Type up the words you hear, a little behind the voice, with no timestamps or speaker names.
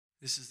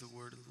This is the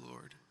word of the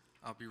Lord.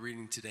 I'll be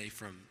reading today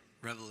from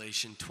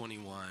Revelation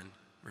 21,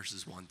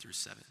 verses 1 through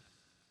 7.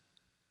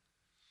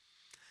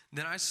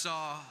 Then I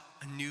saw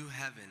a new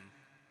heaven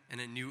and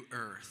a new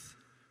earth,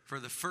 for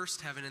the first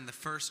heaven and the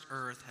first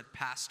earth had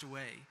passed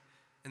away,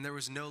 and there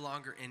was no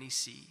longer any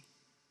sea.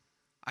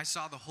 I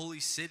saw the holy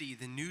city,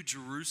 the new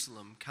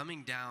Jerusalem,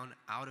 coming down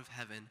out of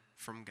heaven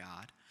from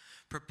God,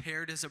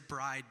 prepared as a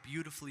bride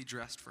beautifully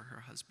dressed for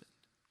her husband.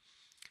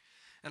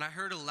 And I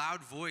heard a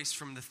loud voice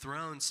from the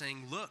throne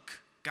saying,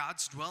 "Look,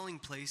 God's dwelling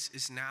place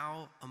is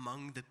now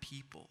among the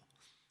people,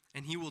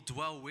 and he will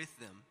dwell with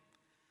them.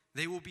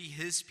 They will be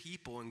his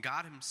people, and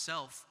God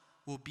himself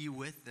will be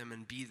with them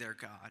and be their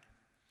God.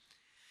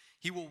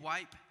 He will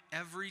wipe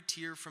every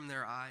tear from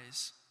their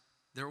eyes.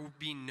 There will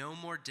be no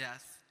more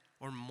death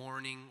or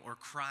mourning or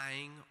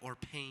crying or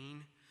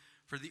pain,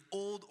 for the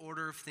old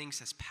order of things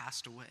has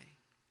passed away."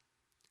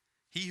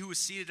 He who was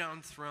seated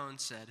on the throne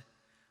said,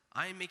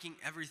 "I am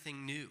making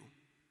everything new."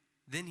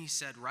 Then he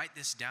said, "Write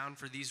this down,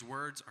 for these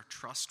words are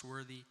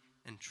trustworthy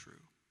and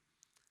true."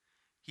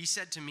 He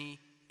said to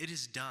me, "It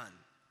is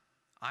done.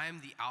 I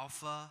am the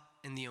Alpha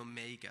and the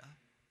Omega,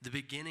 the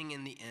beginning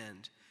and the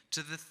end.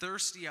 To the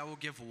thirsty I will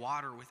give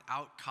water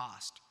without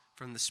cost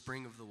from the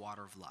spring of the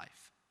water of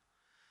life.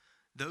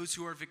 Those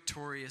who are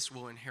victorious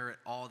will inherit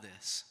all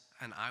this,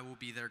 and I will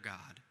be their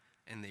God,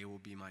 and they will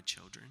be my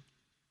children."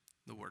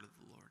 The word of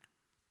the Lord.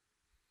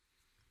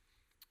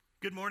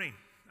 Good morning.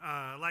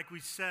 Like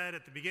we said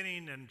at the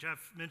beginning, and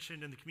Jeff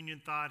mentioned in the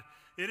communion thought,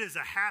 it is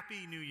a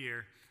happy new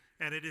year,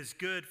 and it is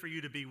good for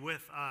you to be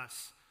with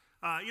us.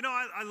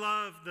 I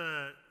love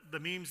the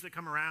memes that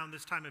come around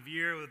this time of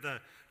year with the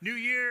new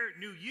year,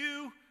 new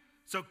you.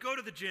 So go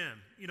to the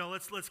gym.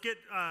 Let's get,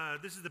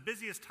 this is the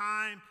busiest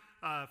time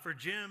for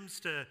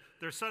gyms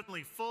they're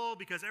suddenly full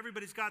because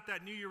everybody's got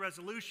that New Year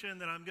resolution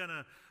that I'm going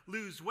to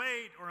lose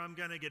weight, or I'm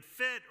going to get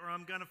fit, or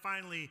I'm going to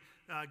finally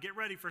get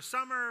ready for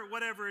summer,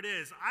 whatever it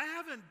is. I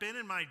haven't been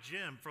in my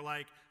gym for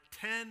like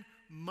 10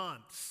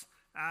 months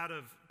out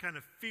of kind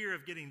of fear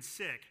of getting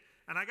sick.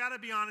 And I got to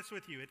be honest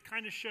with you, it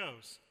kind of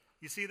shows.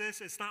 You see this?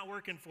 It's not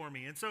working for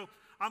me. And so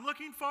I'm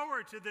looking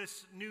forward to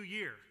this new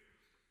year.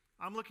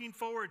 I'm looking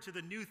forward to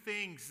the new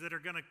things that are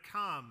going to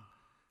come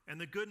and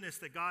the goodness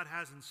that God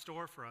has in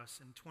store for us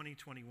in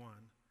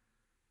 2021.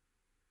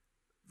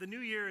 The new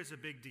year is a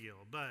big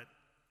deal, but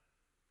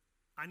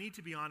I need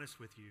to be honest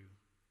with you.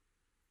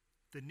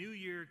 The new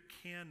year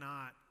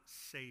cannot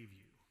save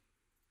you.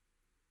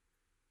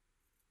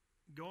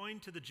 Going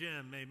to the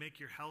gym may make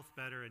your health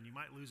better and you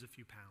might lose a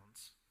few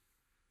pounds.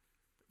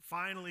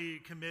 Finally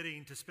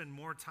committing to spend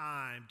more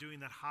time doing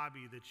that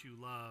hobby that you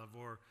love,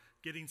 or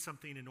getting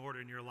something in order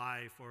in your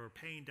life, or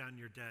paying down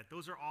your debt.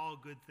 Those are all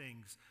good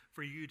things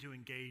for you to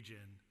engage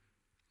in.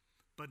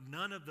 But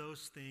none of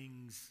those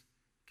things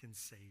can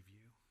save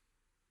you.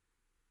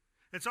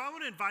 And so I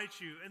want to invite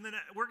you, and then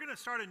we're going to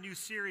start a new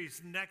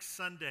series next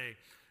Sunday,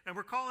 and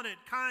we're calling it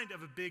Kind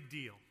of a Big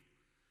Deal.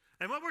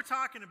 And what we're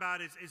talking about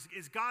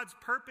is God's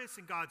purpose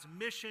and God's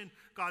mission,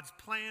 God's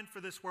plan for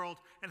this world,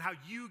 and how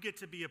you get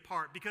to be a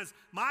part. Because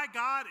my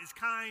God is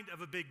kind of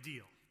a big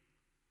deal.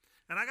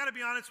 And I got to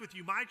be honest with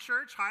you, my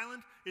church,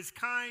 Highland, is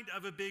kind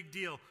of a big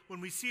deal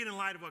when we see it in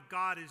light of what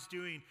God is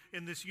doing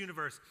in this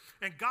universe.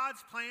 And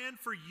God's plan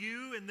for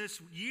you in this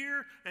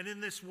year and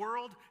in this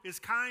world is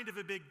kind of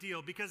a big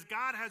deal, because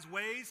God has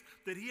ways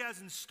that he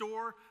has in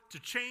store to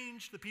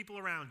change the people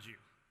around you,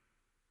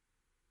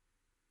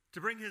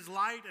 to bring his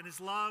light and his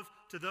love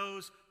to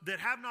those that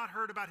have not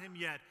heard about him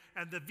yet.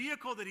 And the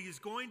vehicle that he is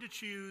going to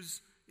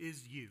choose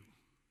is you.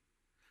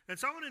 And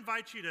so I want to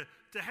invite you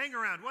to hang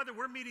around. Whether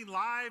we're meeting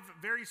live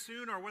very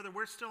soon or whether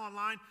we're still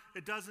online,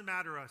 it doesn't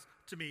matter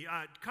to me.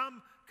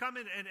 Come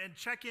in and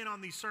check in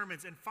on these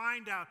sermons and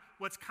find out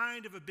what's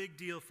kind of a big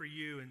deal for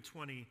you in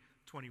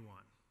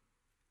 2021.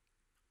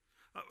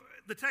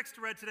 The text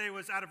read today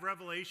was out of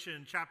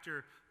Revelation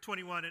chapter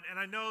 21, and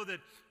I know that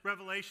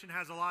Revelation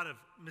has a lot of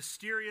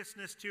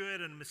mysteriousness to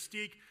it and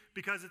mystique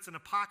because it's an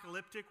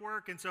apocalyptic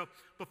work. And so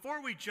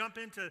before we jump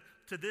into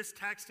this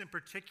text in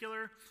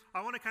particular,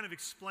 I want to kind of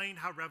explain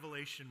how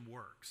Revelation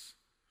works.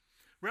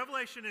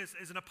 Revelation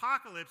is an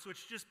apocalypse,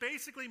 which just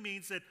basically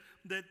means that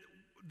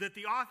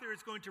the author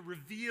is going to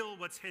reveal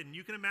what's hidden.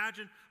 You can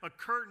imagine a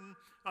curtain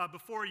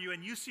before you,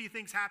 and you see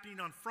things happening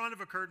on front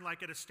of a curtain,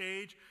 like at a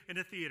stage in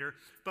a theater.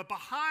 But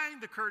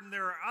behind the curtain,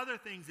 there are other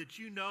things that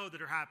you know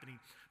that are happening.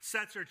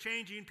 Sets are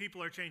changing.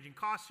 People are changing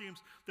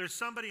costumes. There's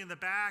somebody in the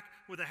back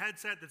with a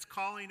headset that's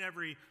calling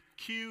every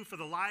cue for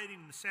the lighting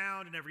and the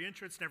sound and every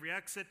entrance and every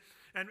exit.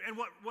 And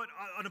what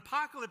an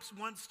apocalypse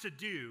wants to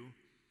do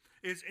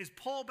is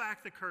pull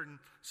back the curtain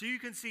so you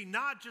can see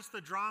not just the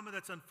drama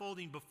that's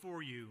unfolding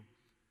before you,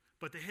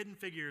 but the hidden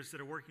figures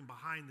that are working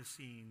behind the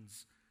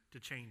scenes to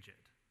change it.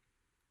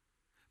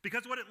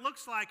 Because what it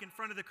looks like in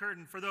front of the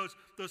curtain for those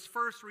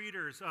first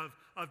readers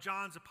of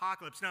John's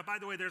apocalypse. Now, by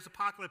the way, there's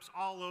apocalypse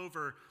all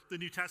over the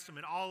New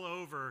Testament, all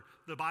over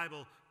the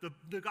Bible.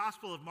 The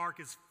Gospel of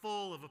Mark is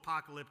full of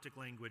apocalyptic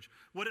language.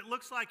 What it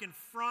looks like in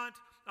front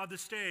of the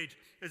stage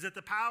is that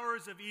the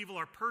powers of evil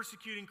are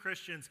persecuting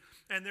Christians,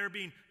 and they're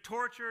being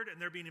tortured,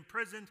 and they're being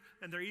imprisoned,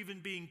 and they're even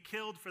being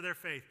killed for their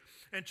faith.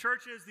 And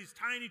churches, these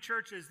tiny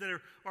churches that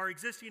are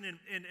existing in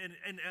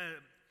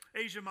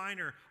Asia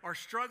Minor, are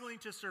struggling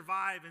to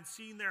survive and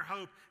seeing their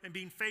hope and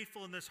being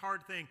faithful in this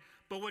hard thing.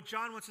 But what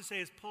John wants to say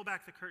is pull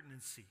back the curtain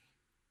and see.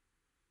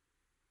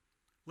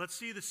 Let's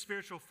see the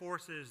spiritual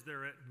forces that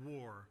are at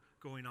war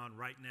going on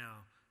right now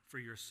for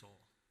your soul.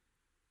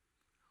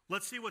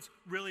 Let's see what's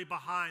really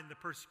behind the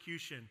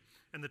persecution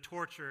and the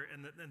torture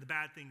and the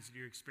bad things that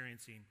you're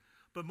experiencing.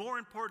 But more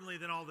importantly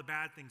than all the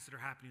bad things that are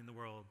happening in the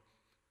world,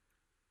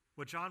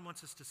 what John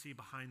wants us to see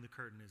behind the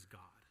curtain is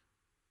God.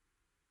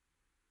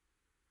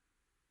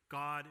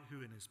 God,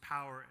 who in his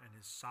power and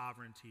his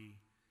sovereignty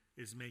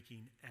is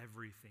making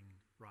everything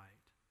right.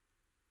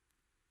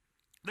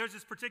 There's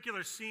this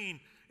particular scene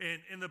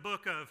in the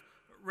book of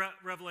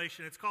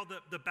Revelation. It's called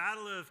the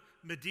Battle of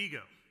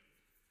Megiddo.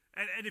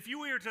 And if you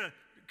were to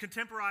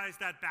contemporize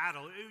that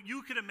battle,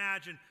 you could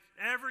imagine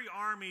every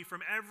army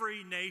from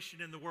every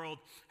nation in the world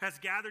has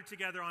gathered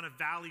together on a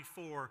valley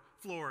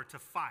floor to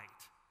fight.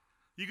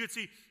 You could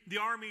see the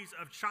armies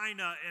of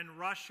China and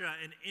Russia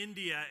and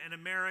India and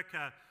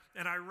America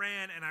and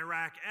Iran and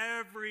Iraq.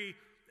 Every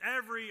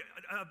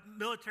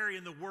military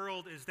in the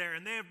world is there,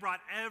 and they have brought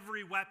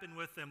every weapon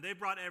with them. They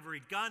brought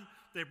every gun.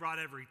 They brought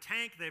every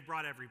tank. They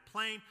brought every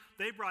plane.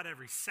 They brought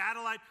every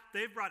satellite.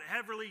 They've brought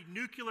every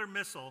nuclear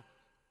missile.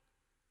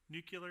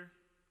 Nuclear?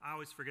 I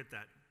always forget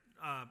that.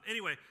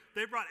 Anyway,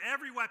 they brought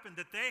every weapon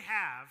that they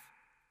have,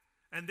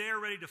 and they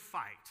are ready to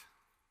fight.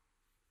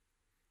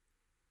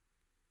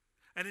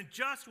 And in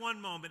just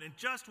one moment, in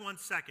just 1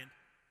 second,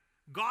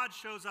 God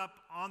shows up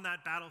on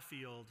that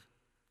battlefield,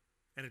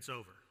 and it's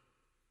over.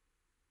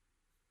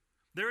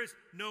 There is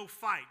no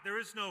fight. There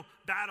is no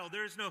battle.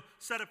 There is no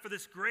setup for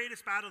this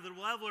greatest battle that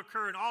will ever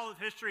occur in all of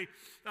history,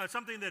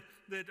 something that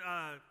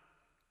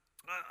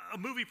a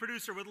movie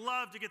producer would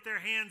love to get their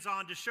hands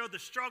on to show the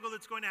struggle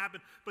that's going to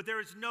happen, but there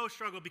is no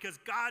struggle because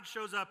God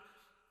shows up,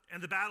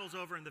 and the battle's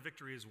over, and the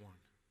victory is won.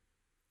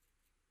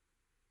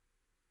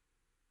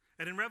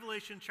 And in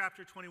Revelation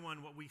chapter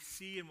 21, what we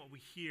see and what we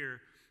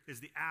hear is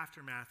the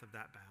aftermath of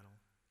that battle.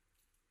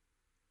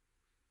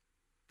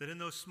 That in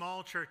those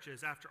small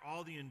churches, after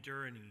all the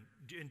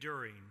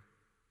enduring,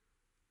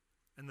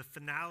 and the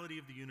finality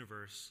of the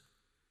universe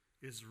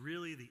is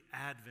really the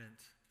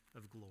advent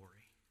of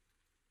glory.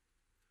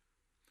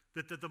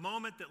 That the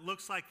moment that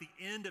looks like the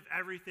end of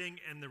everything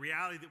and the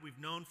reality that we've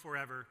known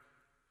forever,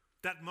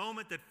 that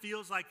moment that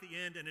feels like the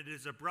end and it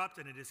is abrupt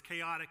and it is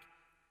chaotic,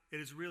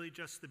 it is really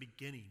just the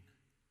beginning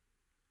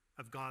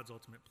of God's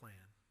ultimate plan.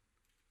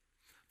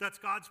 That's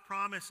God's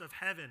promise of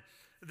heaven,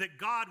 that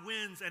God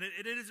wins and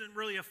it isn't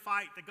really a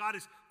fight, that God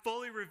is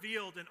fully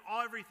revealed and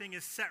everything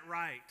is set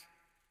right.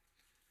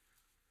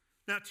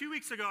 Now, 2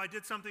 weeks ago, I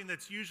did something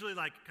that's usually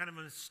like kind of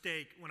a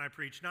mistake when I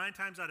preach. 9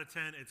 times out of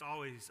 10, it's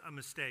always a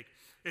mistake.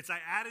 I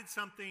added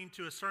something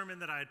to a sermon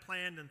that I had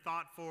planned and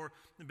thought for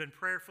and been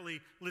prayerfully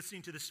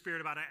listening to the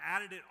Spirit about. I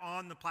added it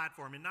on the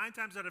platform. And 9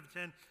 times out of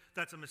 10,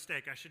 that's a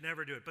mistake. I should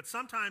never do it. But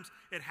sometimes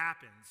it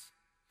happens.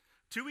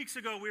 2 weeks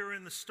ago, we were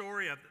in the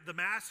story of the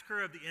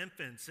massacre of the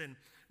infants in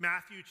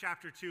Matthew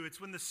chapter 2. It's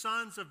when the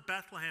sons of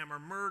Bethlehem are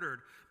murdered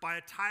by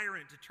a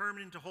tyrant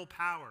determined to hold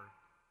power.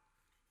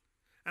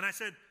 And I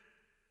said,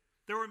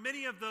 there were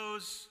many of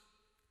those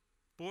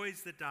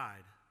boys that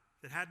died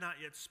that had not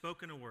yet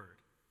spoken a word.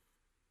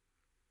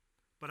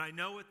 But I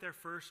know what their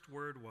first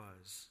word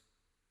was.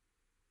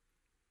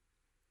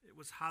 It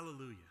was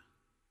hallelujah.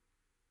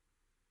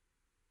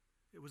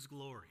 It was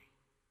glory.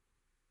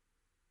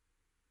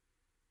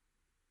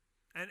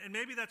 And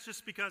maybe that's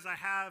just because I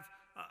have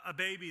a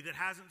baby that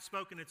hasn't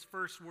spoken its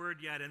first word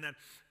yet, and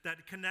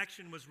that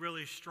connection was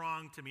really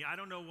strong to me. I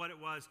don't know what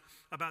it was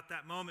about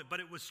that moment, but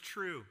it was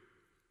true.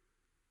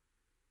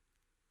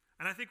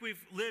 And I think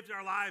we've lived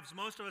our lives,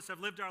 most of us have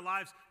lived our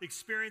lives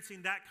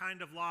experiencing that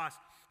kind of loss,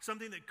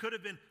 something that could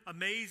have been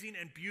amazing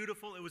and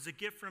beautiful. It was a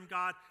gift from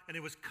God, and it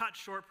was cut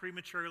short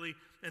prematurely,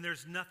 and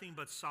there's nothing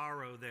but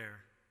sorrow there.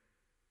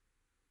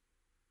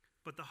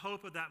 But the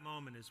hope of that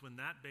moment is when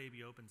that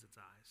baby opens its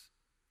eyes.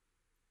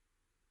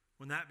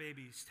 When that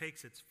baby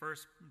takes its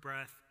first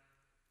breath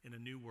in a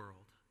new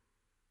world.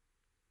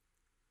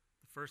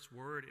 The first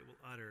word it will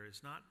utter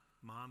is not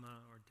mama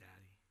or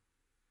daddy.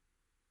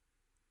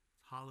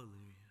 It's hallelujah.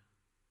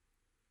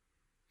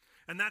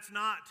 And that's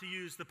not, to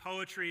use the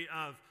poetry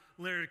of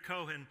Leonard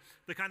Cohen,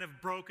 the kind of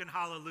broken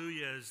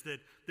hallelujahs that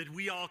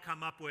we all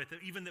come up with,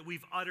 even that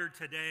we've uttered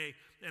today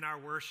in our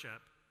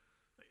worship.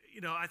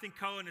 I think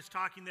Cohen is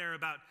talking there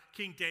about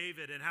King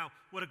David and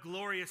what a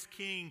glorious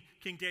king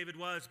King David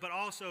was, but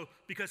also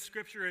because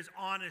Scripture is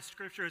honest.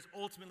 Scripture is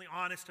ultimately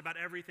honest about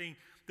everything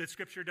that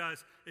Scripture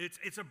does.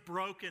 It's a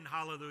broken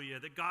hallelujah.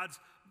 That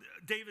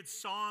David's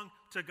song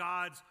to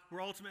God's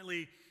were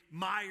ultimately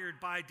mired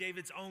by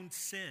David's own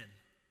sin.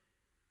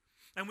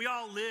 And we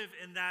all live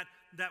in that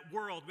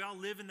world. We all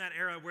live in that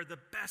era where the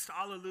best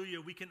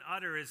hallelujah we can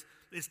utter is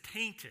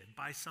tainted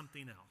by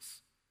something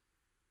else.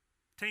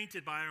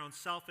 Tainted by our own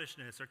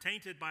selfishness, or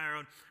tainted by our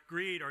own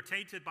greed, or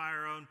tainted by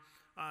our own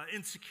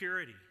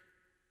insecurity.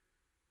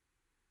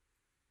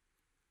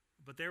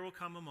 But there will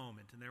come a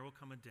moment, and there will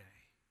come a day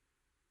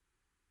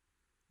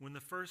when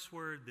the first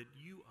word that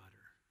you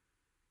utter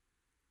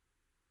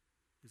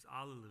is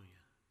Alleluia.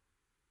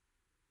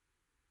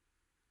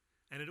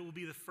 And it will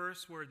be the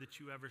first word that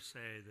you ever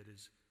say that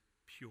is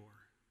pure.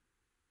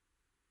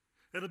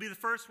 It'll be the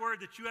first word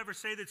that you ever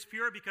say that's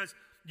pure because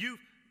you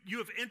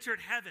have entered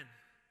heaven.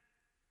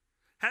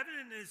 Heaven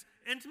is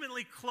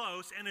intimately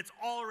close, and it's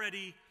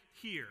already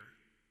here.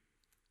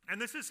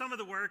 And this is some of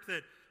the work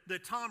that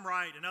Tom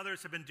Wright and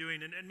others have been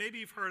doing, and maybe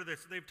you've heard of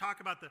this. They've talked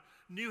about the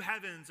new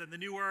heavens and the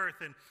new earth,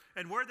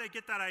 and where they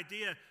get that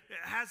idea, it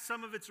has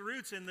some of its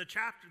roots in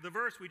the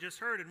verse we just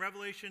heard in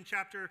Revelation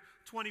chapter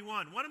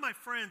 21. One of my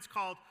friends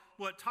called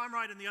what Tom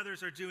Wright and the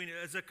others are doing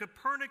as a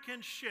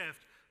Copernican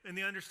shift in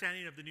the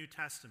understanding of the New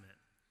Testament.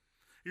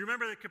 You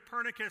remember that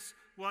Copernicus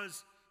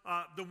was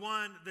the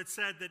one that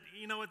said that,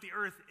 the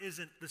earth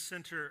isn't the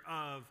center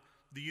of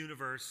the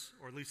universe,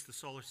 or at least the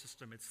solar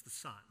system, it's the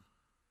sun.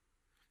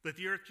 That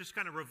the earth just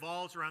kind of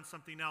revolves around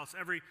something else.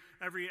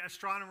 Every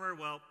astronomer,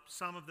 well,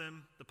 some of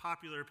them, the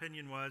popular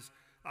opinion was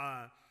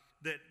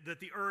that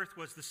the earth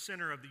was the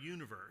center of the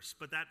universe,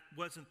 but that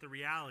wasn't the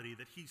reality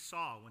that he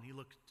saw when he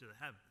looked to the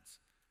heavens.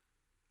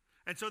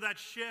 And so that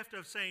shift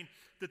of saying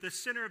that the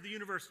center of the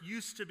universe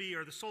used to be,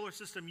 or the solar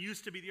system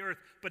used to be the earth,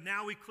 but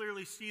now we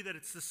clearly see that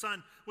it's the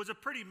sun, was a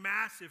pretty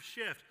massive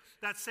shift.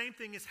 That same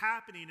thing is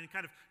happening in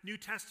kind of New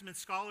Testament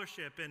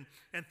scholarship and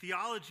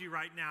theology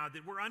right now,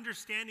 that we're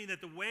understanding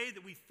that the way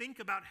that we think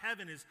about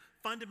heaven is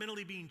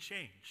fundamentally being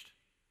changed.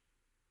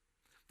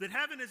 That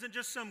heaven isn't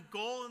just some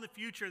goal in the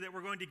future that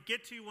we're going to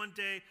get to one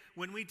day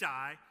when we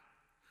die,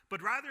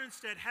 but rather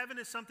instead, heaven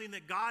is something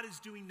that God is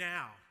doing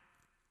now.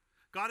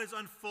 God is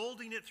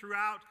unfolding it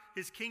throughout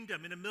his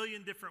kingdom in a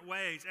million different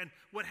ways. And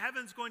what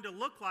heaven's going to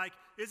look like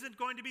isn't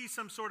going to be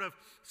some sort of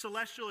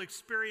celestial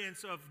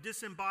experience of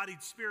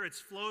disembodied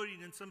spirits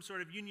floating in some sort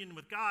of union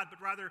with God,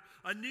 but rather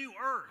a new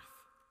earth,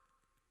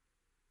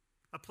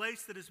 a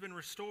place that has been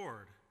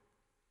restored,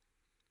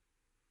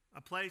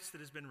 a place that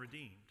has been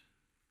redeemed.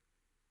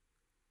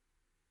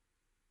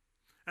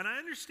 And I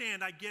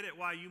understand, I get it,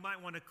 why you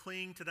might want to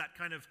cling to that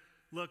kind of,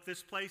 look,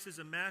 this place is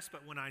a mess,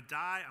 but when I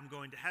die, I'm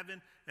going to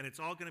heaven, and it's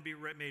all going to be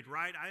made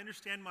right. I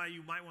understand why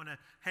you might want to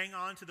hang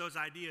on to those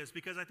ideas,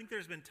 because I think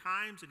there's been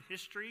times in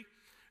history,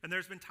 and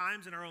there's been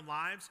times in our own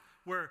lives,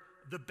 where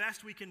the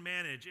best we can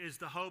manage is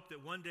the hope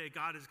that one day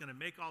God is going to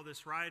make all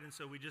this right, and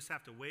so we just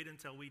have to wait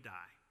until we die.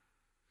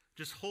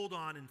 Just hold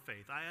on in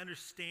faith. I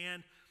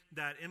understand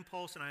that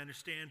impulse, and I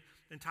understand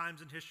in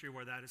times in history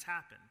where that has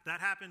happened. That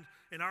happened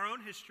in our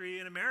own history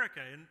in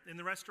America, in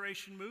the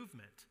Restoration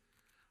Movement.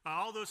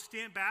 All those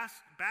Stan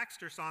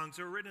Baxter songs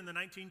that were written in the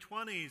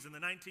 1920s and the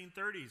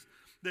 1930s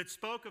that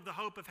spoke of the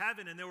hope of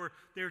heaven, and they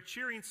were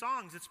cheering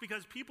songs. It's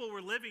because people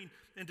were living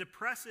in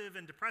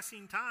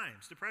depression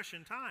times.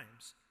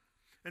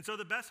 And so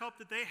the best hope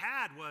that they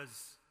had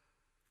was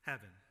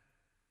heaven.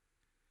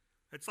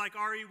 It's like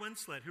R.E.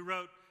 Winslet, who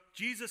wrote,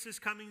 "Jesus is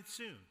coming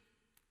soon."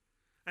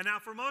 And now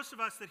for most of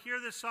us that hear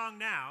this song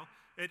now,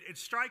 it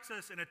strikes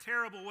us in a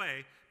terrible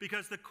way,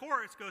 because the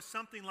chorus goes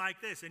something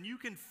like this, and you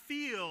can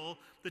feel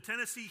the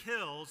Tennessee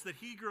hills that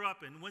he grew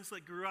up in,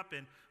 Winslet grew up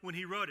in, when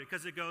he wrote it,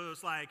 because it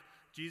goes like,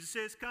 Jesus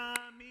is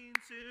coming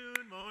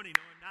soon, morning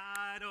or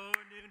night or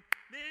noon,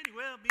 many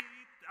will meet,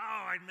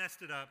 I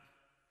messed it up.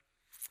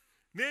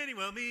 Many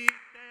will meet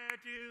their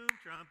doom,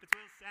 trumpets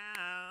will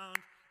sound.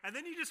 And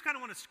then you just kind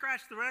of want to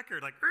scratch the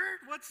record, like,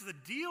 what's the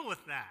deal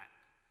with that?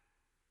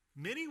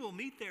 Many will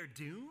meet their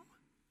doom?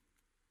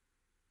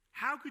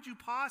 How could you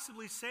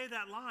possibly say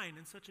that line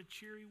in such a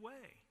cheery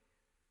way?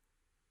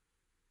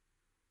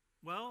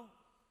 Well,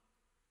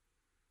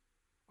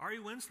 R.E.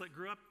 Winslet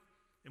grew up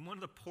in one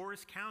of the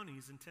poorest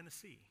counties in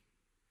Tennessee.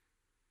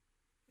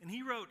 And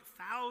he wrote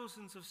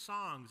thousands of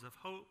songs of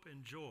hope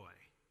and joy.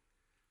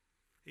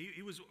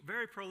 He was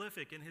very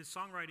prolific in his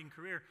songwriting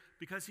career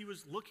because he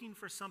was looking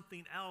for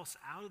something else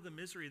out of the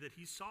misery that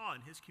he saw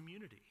in his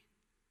community.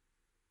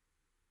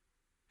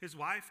 His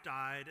wife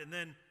died, and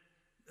then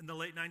in the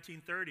late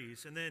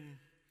 1930s, and then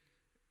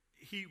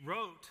he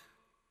wrote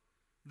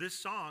this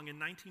song in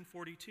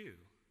 1942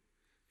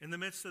 in the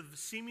midst of the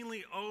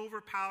seemingly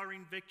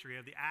overpowering victory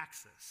of the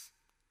Axis.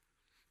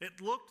 It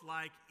looked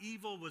like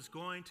evil was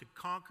going to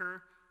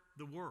conquer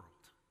the world.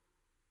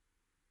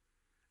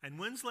 And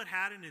Winslet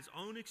had in his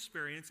own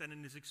experience and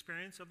in his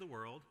experience of the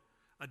world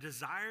a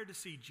desire to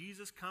see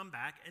Jesus come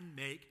back and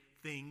make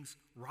things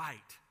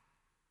right.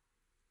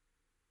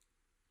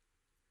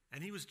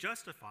 And he was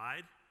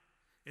justified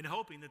in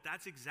hoping that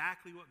that's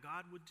exactly what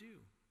God would do.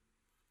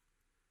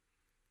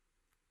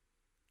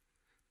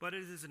 But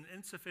it is an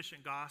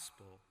insufficient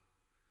gospel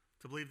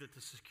to believe that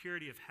the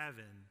security of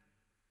heaven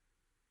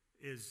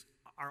is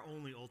our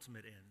only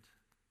ultimate end.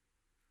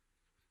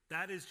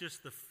 That is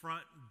just the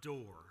front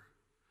door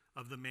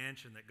of the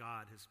mansion that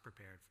God has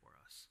prepared for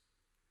us.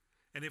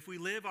 And if we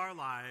live our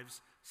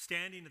lives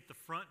standing at the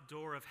front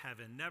door of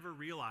heaven, never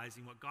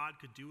realizing what God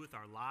could do with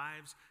our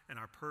lives and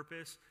our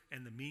purpose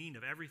and the meaning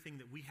of everything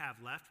that we have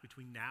left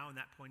between now and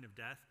that point of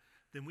death,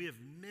 then we have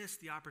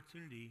missed the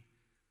opportunity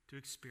to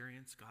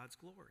experience God's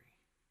glory.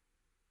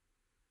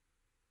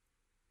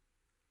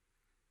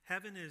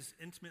 Heaven is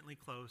intimately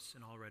close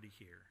and already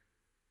here.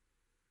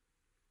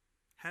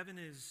 Heaven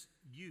is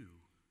you,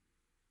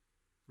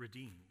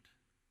 redeemed.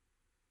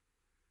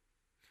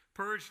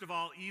 Purged of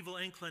all evil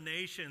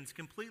inclinations,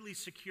 completely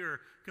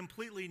secure,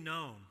 completely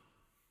known.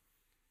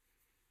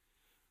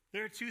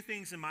 There are two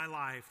things in my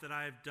life that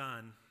I have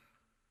done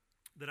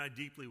that I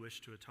deeply wish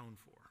to atone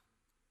for.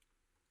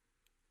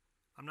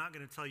 I'm not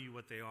going to tell you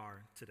what they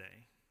are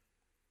today.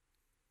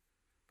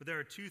 But there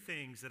are two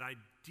things that I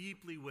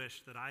deeply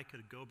wish that I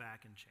could go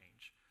back and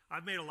change.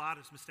 I've made a lot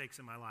of mistakes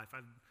in my life.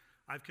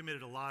 I've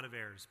committed a lot of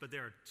errors, but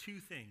there are two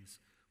things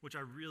which I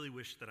really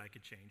wish that I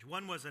could change.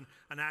 One was an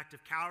act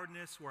of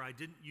cowardice where I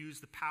didn't use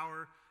the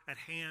power at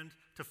hand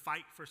to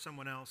fight for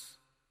someone else.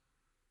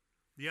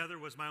 The other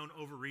was my own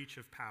overreach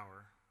of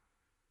power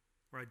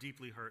where I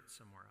deeply hurt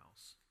somewhere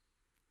else.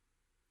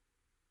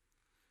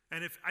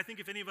 And I think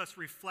if any of us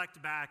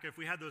reflect back, if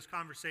we had those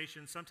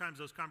conversations, sometimes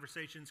those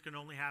conversations can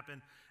only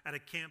happen at a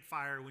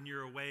campfire when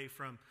you're away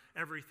from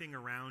everything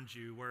around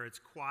you, where it's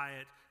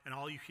quiet and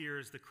all you hear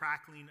is the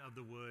crackling of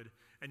the wood,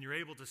 and you're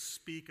able to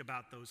speak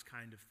about those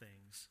kind of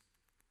things.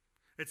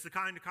 It's the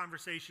kind of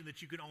conversation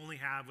that you can only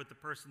have with the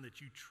person that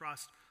you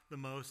trust the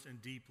most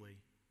and deeply.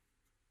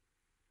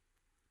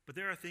 But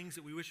there are things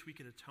that we wish we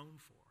could atone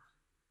for.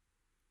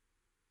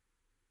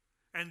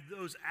 And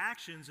those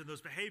actions and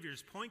those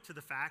behaviors point to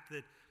the fact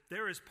that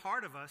there is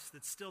part of us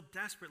that still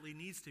desperately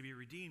needs to be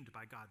redeemed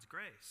by God's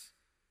grace.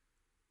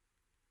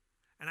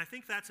 And I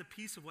think that's a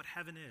piece of what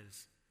heaven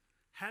is.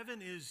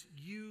 Heaven is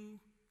you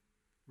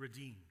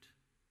redeemed.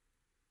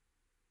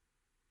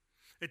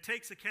 It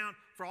takes account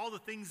for all the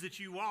things that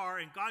you are,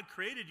 and God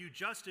created you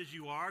just as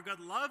you are. God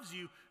loves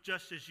you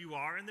just as you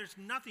are, and there's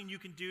nothing you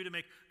can do to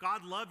make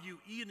God love you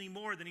any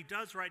more than he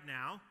does right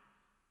now.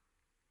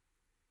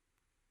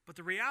 But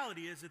the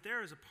reality is that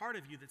there is a part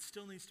of you that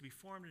still needs to be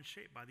formed and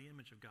shaped by the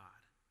image of God.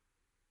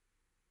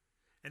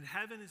 And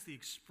heaven is the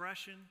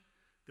expression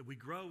that we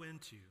grow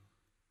into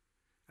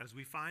as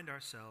we find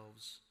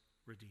ourselves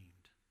redeemed.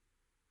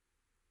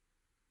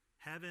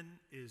 Heaven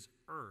is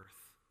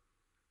earth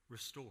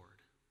restored.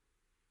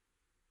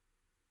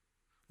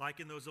 Like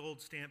in those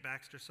old Stamp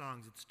Baxter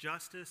songs, it's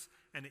justice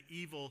and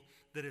evil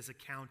that is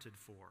accounted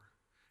for.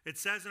 It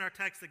says in our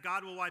text that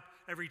God will wipe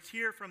every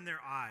tear from their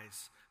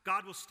eyes.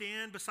 God will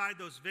stand beside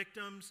those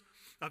victims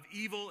of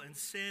evil and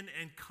sin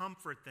and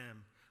comfort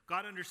them.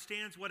 God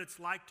understands what it's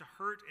like to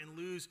hurt and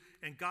lose,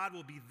 and God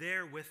will be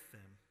there with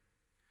them.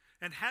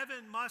 And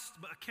heaven must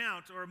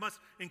account or must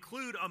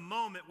include a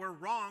moment where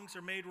wrongs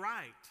are made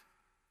right.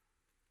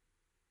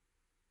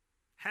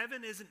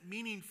 Heaven isn't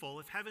meaningful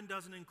if heaven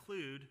doesn't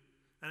include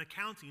an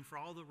accounting for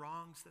all the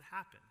wrongs that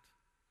happened.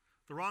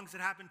 The wrongs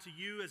that happened to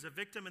you as a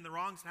victim and the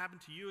wrongs that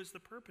happened to you as the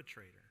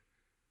perpetrator.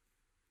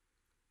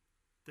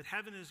 That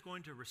heaven is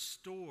going to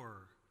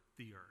restore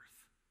the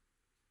earth,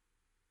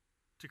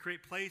 to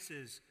create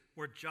places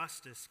where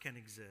justice can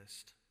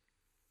exist.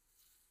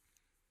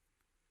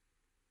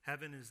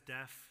 Heaven is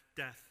death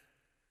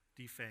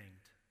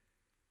defanged.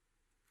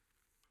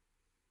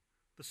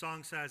 The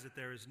song says that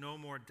there is no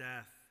more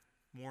death,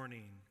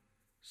 mourning,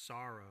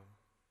 sorrow,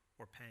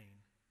 or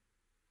pain.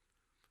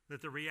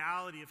 That the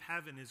reality of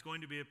heaven is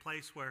going to be a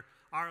place where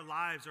our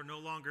lives are no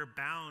longer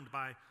bound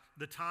by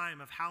the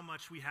time of how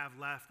much we have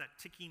left, that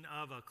ticking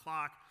of a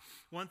clock.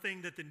 One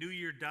thing that the new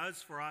year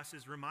does for us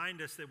is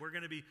remind us that we're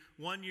going to be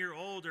 1 year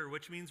older,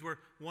 which means we're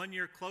 1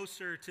 year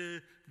closer to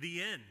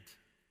the end.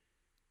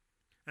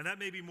 And that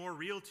may be more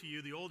real to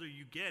you the older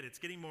you get. It's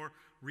getting more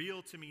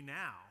real to me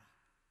now.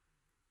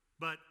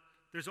 But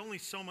there's only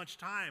so much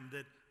time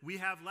that we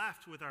have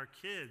left with our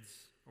kids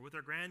or with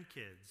our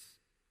grandkids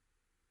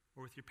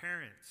or with your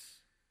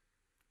parents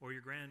or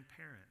your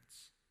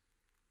grandparents.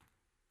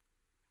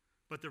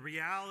 But the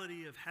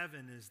reality of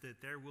heaven is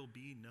that there will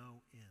be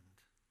no end.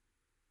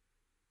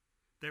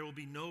 There will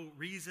be no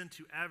reason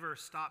to ever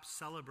stop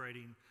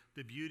celebrating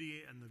the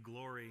beauty and the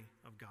glory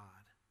of God.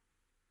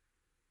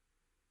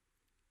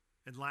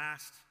 And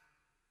last,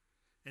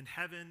 in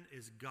heaven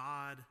is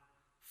God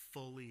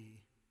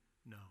fully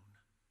known.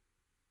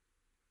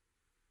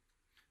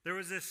 There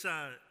was this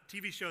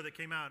TV show that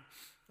came out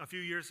a few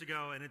years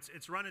ago, and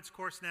it's run its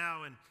course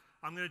now, and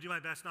I'm going to do my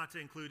best not to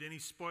include any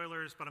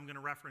spoilers, but I'm going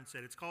to reference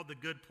it. It's called The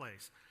Good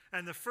Place.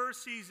 And the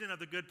first season of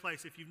The Good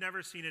Place, if you've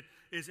never seen it,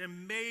 is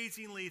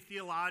amazingly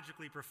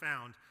theologically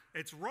profound.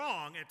 It's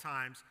wrong at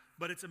times,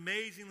 but it's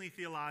amazingly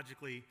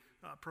theologically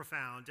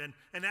profound.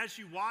 And as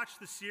you watch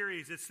the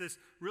series, it's this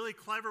really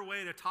clever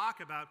way to talk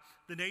about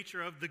the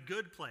nature of the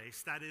good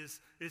place that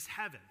is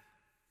heaven.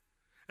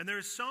 And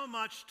there's so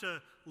much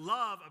to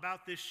love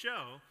about this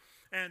show.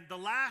 And the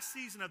last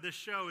season of this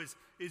show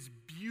is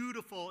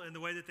beautiful in the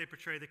way that they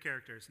portray the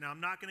characters. Now, I'm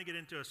not going to get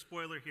into a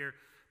spoiler here,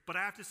 but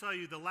I have to tell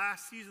you, the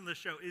last season of the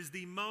show is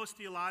the most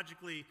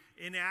theologically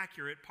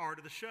inaccurate part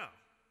of the show.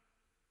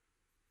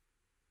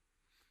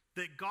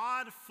 That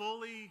God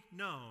fully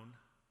known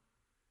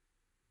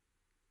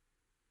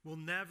will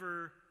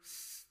never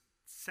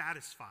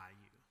satisfy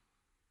you.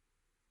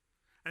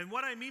 And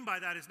what I mean by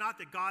that is not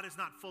that God is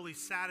not fully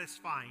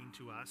satisfying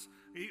to us.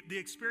 The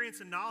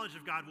experience and knowledge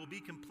of God will be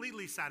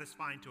completely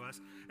satisfying to us.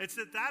 It's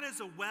that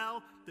is a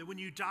well that when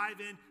you dive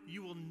in,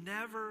 you will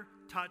never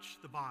touch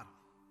the bottom.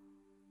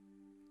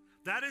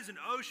 That is an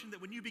ocean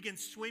that when you begin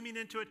swimming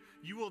into it,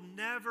 you will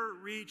never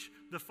reach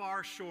the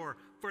far shore.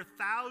 For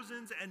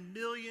thousands and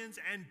millions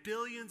and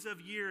billions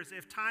of years,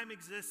 if time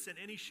exists in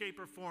any shape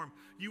or form,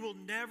 you will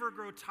never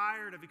grow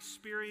tired of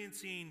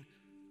experiencing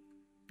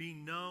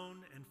being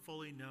known and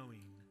fully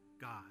knowing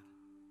God.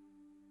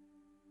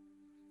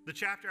 The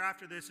chapter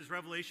after this is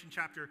Revelation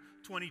chapter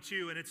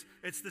 22, and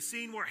it's the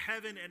scene where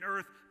heaven and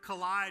earth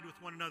collide with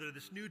one another.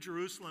 This new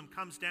Jerusalem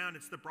comes down.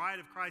 It's the bride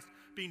of Christ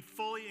being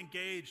fully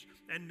engaged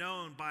and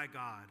known by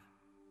God.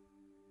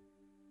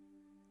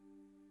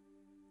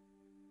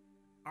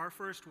 Our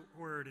first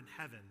word in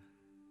heaven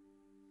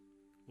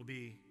will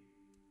be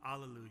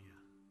Alleluia.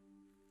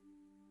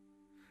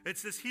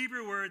 It's this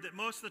Hebrew word that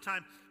most of the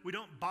time we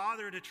don't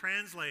bother to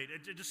translate.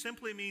 It just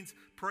simply means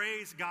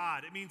praise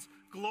God. It means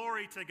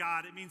glory to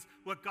God. It means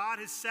what God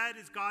has said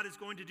is God is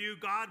going to do,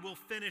 God will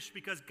finish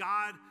because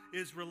God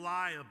is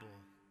reliable.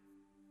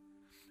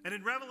 And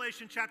in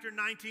Revelation chapter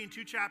 19,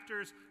 2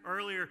 chapters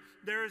earlier,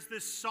 there is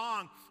this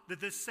song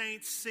that the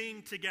saints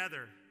sing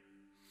together.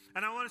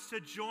 And I want us to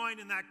join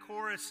in that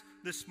chorus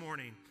this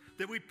morning.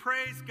 That we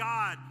praise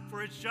God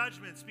for his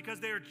judgments because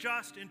they are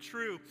just and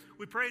true.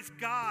 We praise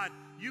God,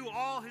 you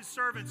all his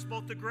servants,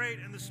 both the great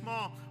and the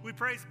small. We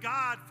praise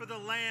God for the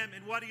Lamb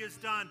and what he has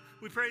done.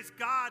 We praise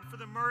God for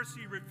the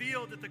mercy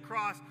revealed at the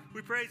cross.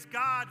 We praise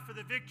God for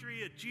the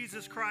victory of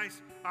Jesus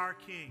Christ, our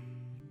King.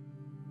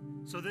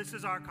 So this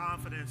is our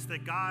confidence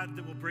that God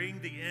that will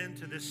bring the end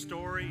to this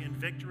story and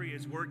victory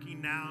is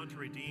working now to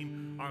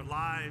redeem our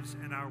lives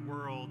and our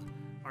world,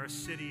 our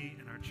city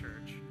and our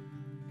church.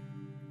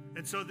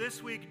 And so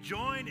this week,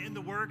 join in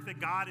the work that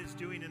God is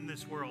doing in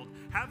this world.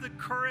 Have the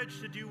courage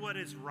to do what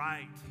is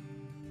right.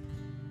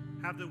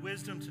 Have the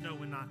wisdom to know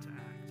when not to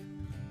act.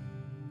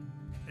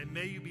 And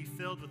may you be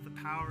filled with the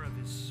power of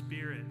his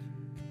Spirit.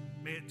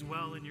 May it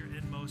dwell in your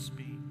inmost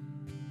being.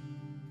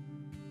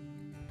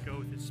 Go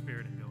with his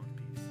Spirit and go in